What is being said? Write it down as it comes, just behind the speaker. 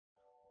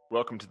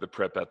Welcome to the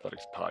Prep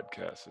Athletics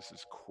Podcast. This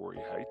is Cory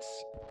Heitz.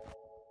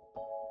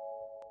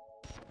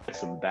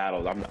 Some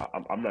battles.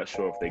 I'm not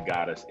sure if they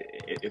got us.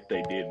 If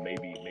they did,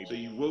 maybe. So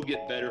you will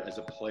get better as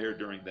a player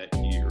during that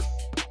year.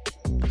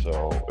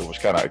 So it was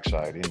kind of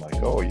exciting. Like,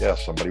 oh yeah,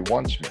 somebody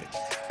wants me.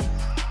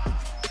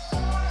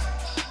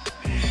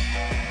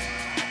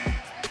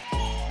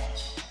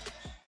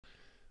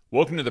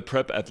 Welcome to the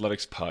Prep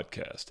Athletics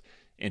Podcast.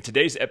 And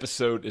today's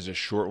episode is a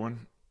short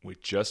one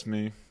with just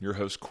me, your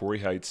host,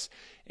 Cory Heitz.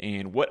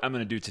 And what I'm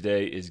going to do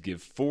today is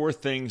give 4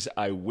 things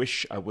I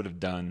wish I would have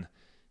done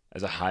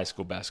as a high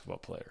school basketball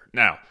player.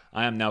 Now,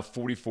 I am now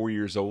 44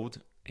 years old,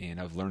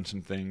 and I've learned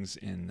some things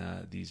in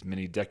these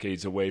many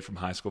decades away from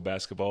high school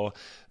basketball.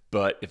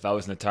 But if I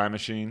was in a time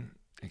machine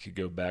and could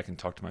go back and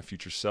talk to my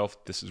future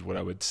self, this is what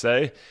I would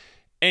say.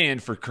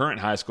 And for current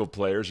high school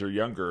players or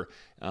younger,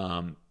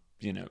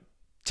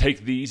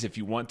 take these if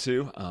you want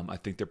to. I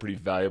think they're pretty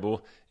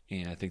valuable,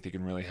 and I think they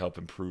can really help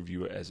improve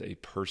you as a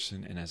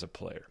person and as a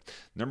player.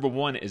 Number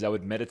 1 is I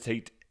would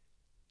meditate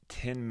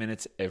 10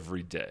 minutes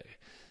every day.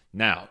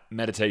 Now,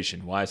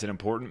 meditation, why is it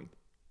important?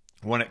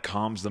 1, it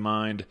calms the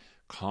mind,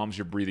 calms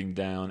your breathing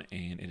down,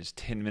 and it is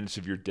 10 minutes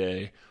of your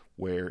day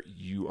where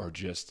you are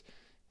just,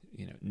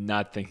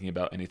 not thinking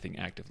about anything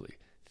actively.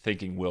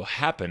 Thinking will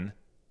happen.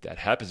 That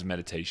happens in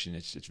meditation.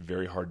 It's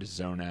very hard to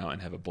zone out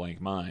and have a blank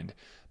mind.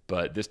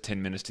 But this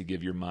 10 minutes to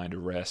give your mind a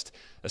rest,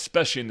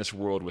 especially in this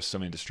world with so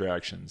many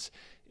distractions,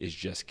 is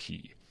just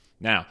key.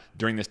 Now,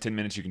 during this 10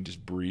 minutes, you can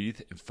just breathe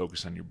and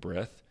focus on your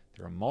breath.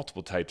 There are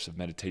multiple types of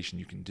meditation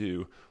you can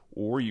do,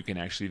 or you can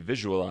actually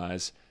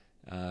visualize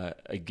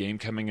a game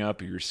coming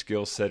up or your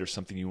skill set or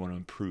something you want to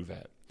improve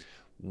at.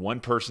 One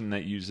person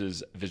that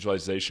uses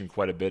visualization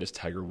quite a bit is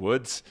Tiger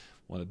Woods,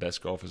 one of the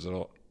best golfers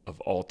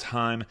of all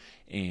time,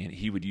 and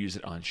he would use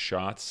it on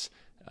shots.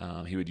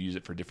 He would use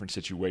it for different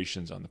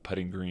situations on the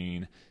putting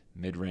green,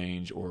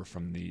 mid-range, or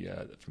from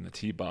the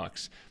tee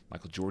box.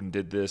 Michael Jordan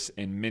did this,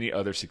 and many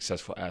other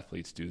successful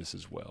athletes do this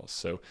as well.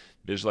 So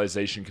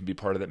visualization can be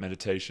part of that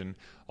meditation.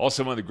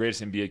 Also, one of the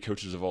greatest NBA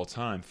coaches of all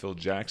time, Phil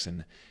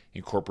Jackson,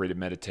 incorporated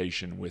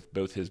meditation with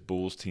both his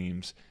Bulls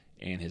teams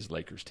and his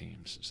Lakers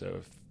teams. So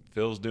if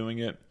Phil's doing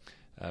it,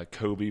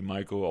 Kobe,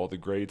 Michael, all the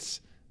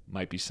greats,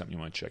 might be something you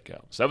want to check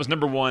out. So that was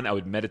number 1. I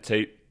would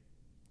meditate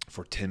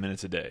for 10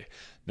 minutes a day.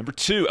 Number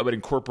 2, I would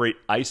incorporate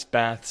ice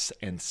baths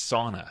and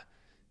sauna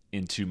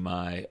into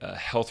my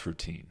health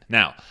routine.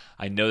 Now,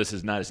 I know this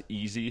is not as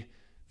easy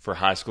for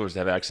high schoolers to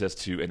have access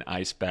to an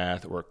ice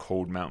bath or a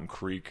cold mountain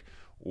creek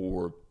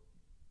or,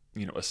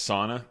 a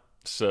sauna.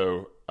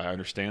 So I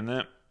understand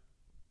that.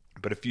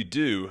 But if you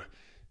do,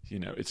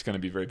 it's going to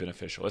be very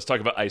beneficial. Let's talk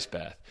about ice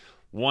bath.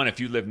 1, if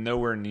you live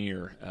nowhere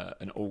near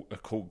a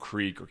cold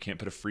creek or can't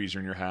put a freezer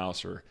in your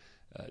house or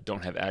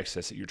don't have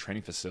access at your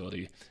training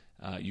facility,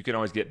 you can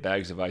always get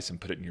bags of ice and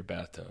put it in your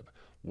bathtub.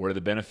 What are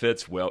the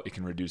benefits? Well, it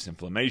can reduce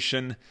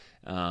inflammation.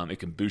 It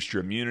can boost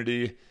your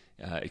immunity.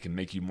 It can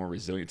make you more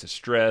resilient to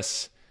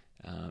stress.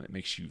 It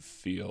makes you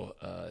feel,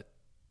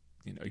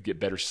 get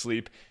better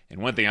sleep.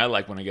 And one thing I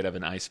like when I get out of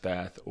an ice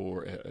bath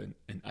or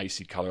an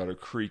icy Colorado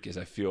creek is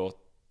I feel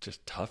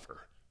just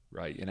tougher,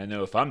 right? And I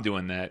know if I'm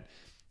doing that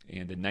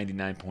and the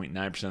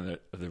 99.9%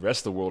 of the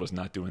rest of the world is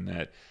not doing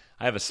that,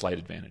 I have a slight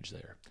advantage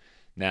there.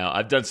 Now,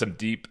 I've done some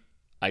deep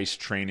ice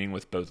training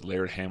with both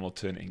Laird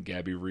Hamilton and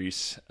Gabby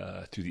Reese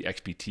through the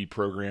XPT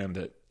program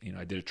that,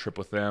 I did a trip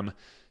with them.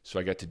 So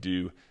I got to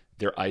do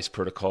their ice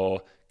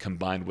protocol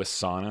combined with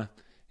sauna.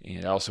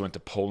 And I also went to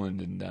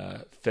Poland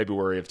in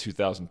February of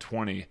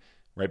 2020,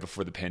 right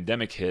before the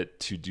pandemic hit,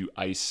 to do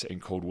ice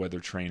and cold weather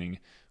training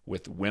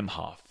with Wim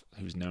Hof,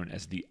 who's known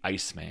as the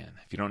Iceman.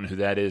 If you don't know who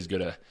that is, go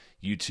to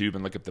YouTube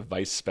and look up the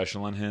Vice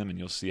special on him, and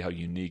you'll see how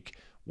unique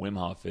Wim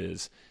Hof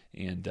is.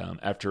 And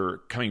after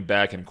coming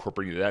back and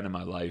incorporating that in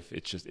my life,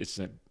 it's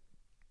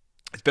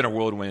been a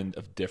whirlwind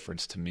of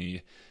difference to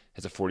me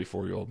as a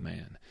 44-year-old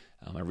man.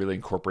 I really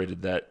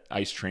incorporated that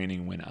ice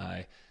training when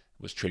I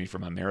was training for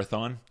my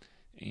marathon,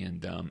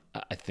 and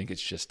I think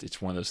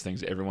it's one of those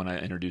things that everyone I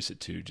introduce it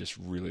to just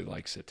really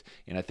likes it.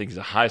 And I think as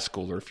a high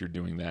schooler, if you're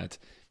doing that,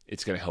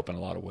 it's going to help in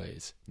a lot of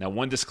ways. Now,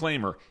 one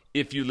disclaimer: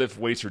 if you lift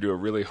weights or do a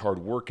really hard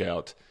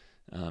workout,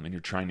 and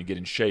you're trying to get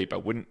in shape, I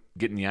wouldn't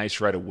get in the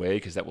ice right away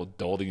because that will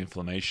dull the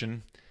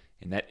inflammation.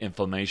 And that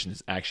inflammation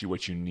is actually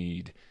what you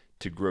need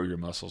to grow your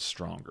muscles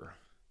stronger.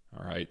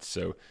 All right,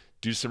 so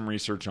do some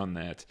research on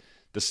that.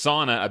 The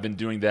sauna, I've been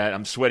doing that.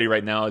 I'm sweaty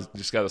right now. I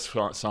just got a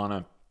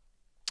sauna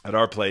at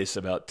our place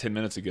about 10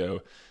 minutes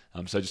ago.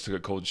 So I just took a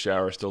cold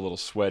shower, still a little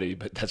sweaty,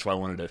 but that's why I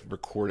wanted to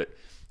record it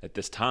at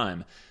this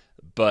time.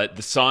 But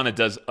the sauna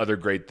does other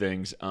great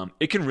things.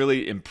 It can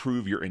really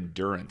improve your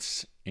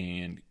endurance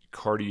and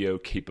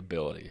cardio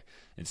capability.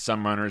 In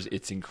some runners,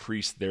 it's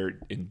increased their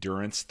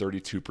endurance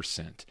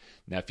 32%.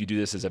 Now, if you do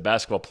this as a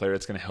basketball player,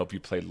 it's going to help you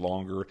play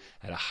longer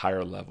at a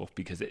higher level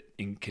because it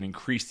can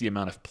increase the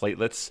amount of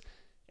platelets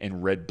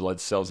and red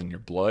blood cells in your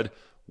blood,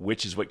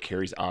 which is what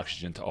carries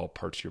oxygen to all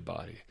parts of your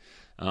body.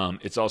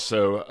 It's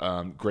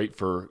also great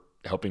for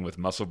helping with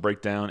muscle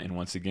breakdown and,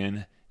 once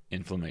again,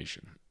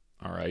 inflammation.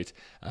 All right.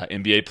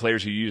 NBA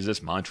players who use this,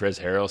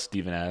 Montrezl Harrell,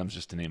 Steven Adams,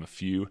 just to name a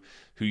few,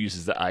 who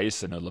uses the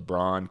ice. I know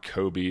LeBron,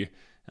 Kobe,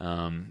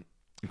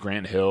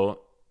 Grant Hill,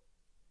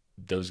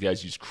 those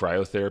guys use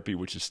cryotherapy,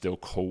 which is still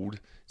cold.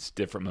 It's a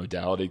different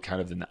modality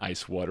kind of than the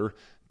ice water,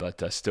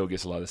 but still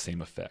gets a lot of the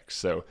same effects.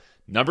 So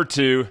number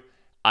 2,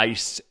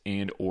 ice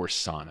and or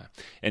sauna.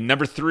 And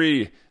number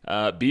 3,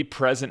 be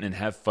present and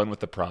have fun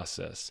with the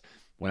process.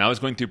 When I was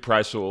going through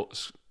high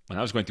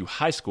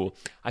school,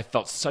 I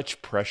felt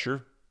such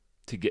pressure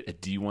to get a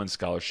D1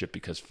 scholarship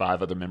because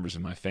 5 other members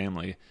of my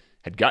family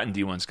had gotten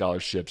D1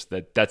 scholarships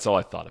that's all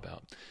I thought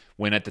about.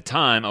 When at the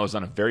time I was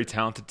on a very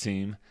talented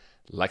team,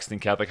 Lexington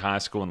Catholic High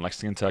School in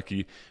Lexington,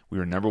 Kentucky. We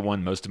were number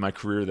 1 most of my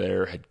career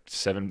there, had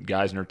 7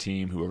 guys in our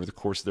team who over the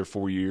course of their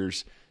 4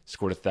 years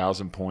scored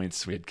 1,000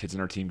 points. We had kids in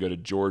our team go to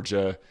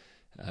Georgia,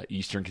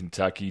 Eastern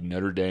Kentucky,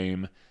 Notre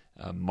Dame,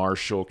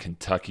 Marshall,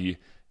 Kentucky,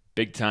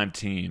 big-time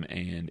team.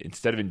 And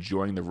instead of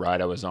enjoying the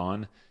ride I was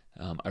on,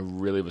 I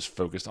really was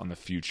focused on the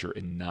future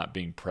and not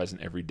being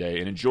present every day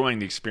and enjoying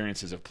the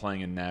experiences of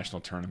playing in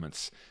national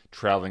tournaments,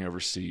 traveling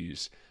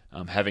overseas,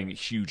 having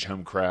huge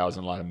home crowds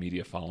and a lot of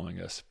media following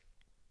us.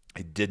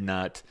 I did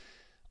not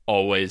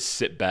always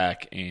sit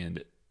back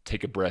and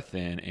take a breath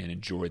in and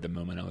enjoy the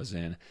moment I was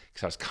in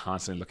because I was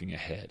constantly looking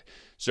ahead.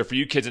 So for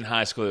you kids in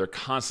high school that are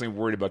constantly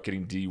worried about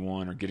getting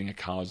D1 or getting a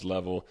college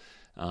level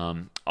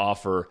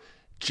offer,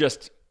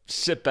 just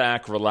sit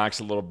back, relax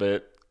a little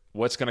bit.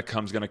 What's going to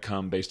come is going to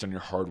come based on your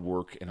hard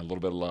work and a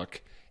little bit of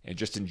luck, and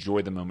just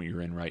enjoy the moment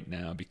you're in right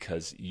now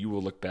because you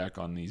will look back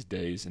on these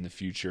days in the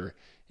future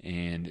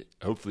and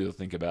hopefully you'll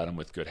think about them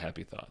with good,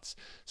 happy thoughts.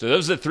 So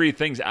those are the 3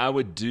 things I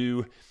would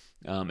do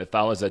if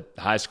I was a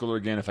high schooler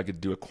again, if I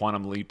could do a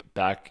quantum leap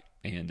back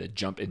and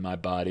jump in my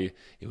body.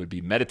 It would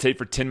be meditate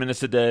for 10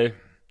 minutes a day,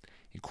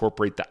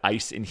 incorporate the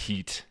ice and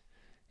heat,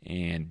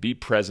 and be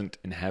present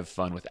and have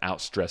fun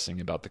without stressing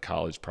about the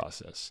college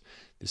process.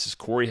 This is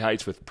Cory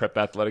Heitz with Prep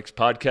Athletics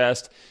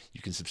Podcast.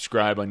 You can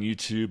subscribe on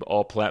YouTube,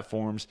 all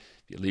platforms.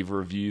 If you leave a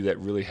review, that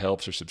really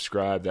helps, or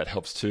subscribe, that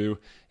helps too.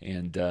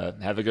 And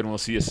have a good one. We'll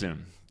see you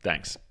soon.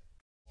 Thanks.